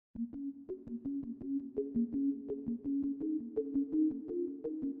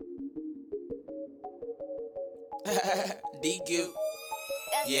DQ.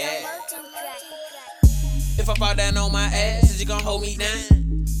 Yeah. If I fall down on my ass, is you gon' hold me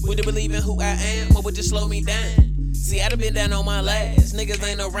down? Would you believe in who I am, or would you slow me down? See, I done been down on my last, niggas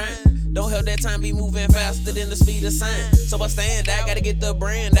ain't around. Don't help that time be moving faster than the speed of sound. So I stand out, gotta get the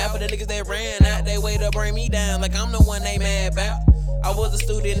brand out for the niggas that ran out they way to bring me down, like I'm the one they mad about. I was a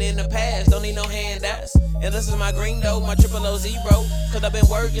student in the past, don't need no handouts. And this is my green though, my triple O zero. Cause I've been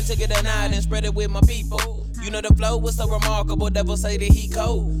working to get a night and spread it with my people. You know the flow was so remarkable, devil say that he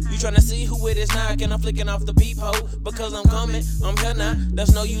cold. You tryna see who it is knocking, I'm flicking off the peephole. Because I'm coming, I'm here now,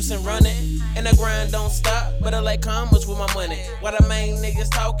 there's no use in running. And the grind don't stop, but I like commas with my money. While the main niggas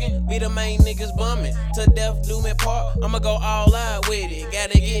talking, be the main niggas bumming. To death do me part, I'ma go all out with it.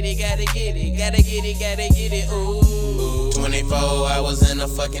 Gotta get it, gotta get it, gotta get it, gotta get it, ooh. 24 hours in a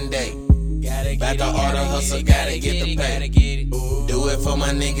fucking day. Back to all the hustle, gotta get the pay. Do it for my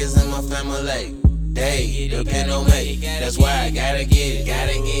niggas and my family. They depend on me, that's why I gotta get it,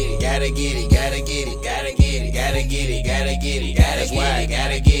 gotta get it, gotta get it, gotta get it, gotta get it, gotta get it, gotta get it, that's why I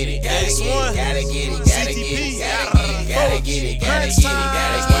gotta get it, gotta get it, gotta get it, gotta get it, gotta get it, gotta get it, that's why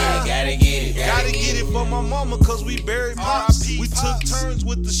I gotta get it, gotta get it for my mama, cause we buried pops. We took turns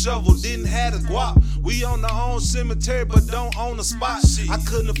with the shovel, didn't have a guap. We own our own cemetery, but don't own a spot. I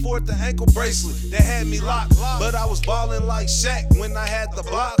couldn't afford the ankle bracelet, that had me locked. But I was ballin' like Shaq when I had the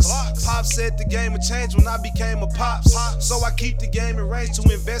blocks. Pop said the game would change when I became a pops. So I keep the game in range to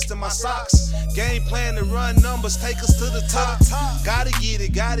invest in my socks. Game plan to run numbers, take us to the top. Gotta get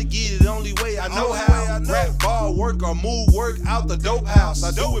it, only way I know how. Rap, ball, work, or move work out the dope house.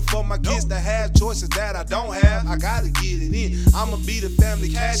 I do it for my kids that have choices that I don't have. I gotta get it in, I'ma be the family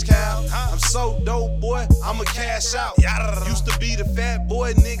cash cow. I'm so dope, boy, I'ma cash out. Used to be the fat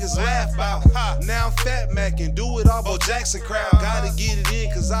boy niggas laugh about. Now I'm Fat Mac and do it all Bo Jackson crowd. Gotta get it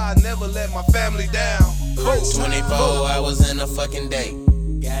in, cause I never let my family down. 24 hours in a fucking day.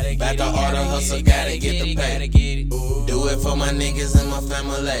 Back to all the hustle, gotta get the pay. Do it for my niggas and my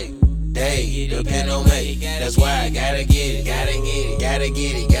family. They depend on me, that's why I gotta get it, gotta get it, gotta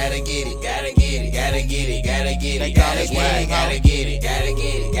get it, gotta get it, gotta get it, gotta get it, gotta get it, that's why I gotta get it, gotta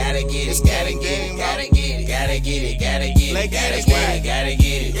get it, gotta get it, gotta get it, gotta get it, gotta get it, gotta get it, that's why I gotta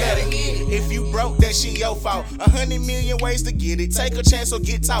get it, gotta get it. If you broke, that shit your fault. 100 million ways to get it. Take a chance or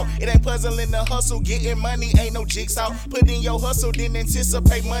get taught. It ain't puzzling the hustle. Getting money ain't no jigsaw. Put in your hustle, then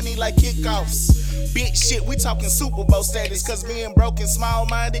anticipate money like kickoffs. Big shit, we talking Super Bowl status. Cause being broke and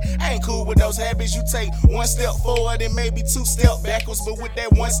small-minded, I ain't cool with those habits. You take one step forward and maybe 2 steps backwards. But with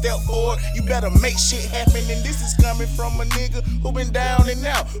that 1 step forward, you better make shit happen. And this is coming from a nigga who been down and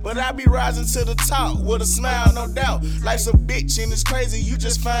out. But I be rising to the top with a smile, no doubt. Life's a bitch and it's crazy, you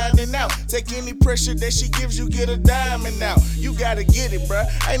just finding out. Take any pressure that she gives you, get a diamond out. You gotta get it, bruh.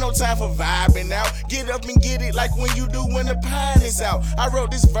 Ain't no time for vibing out. Get up and get it like when you do when the pine is out. I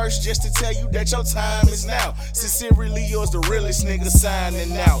wrote this verse just to tell you that your time is now. Sincerely yours, the realest nigga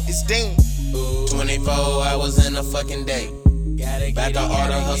signing out. It's Dean. 24 hours in a fucking day. Back to all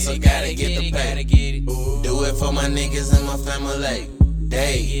the hustle, gotta get the pay. Do it for my niggas and my family.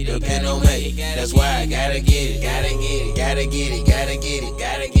 They depend on me, that's why I gotta get it, gotta get it, gotta get it, gotta get it,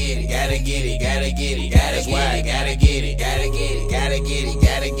 gotta get it, gotta get it, gotta get it, that's why I gotta get it, gotta get it, gotta get it,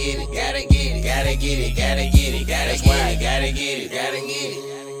 gotta get it, gotta get it, gotta get it, gotta get it, that's why I gotta get it, gotta get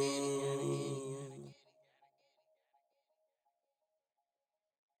it.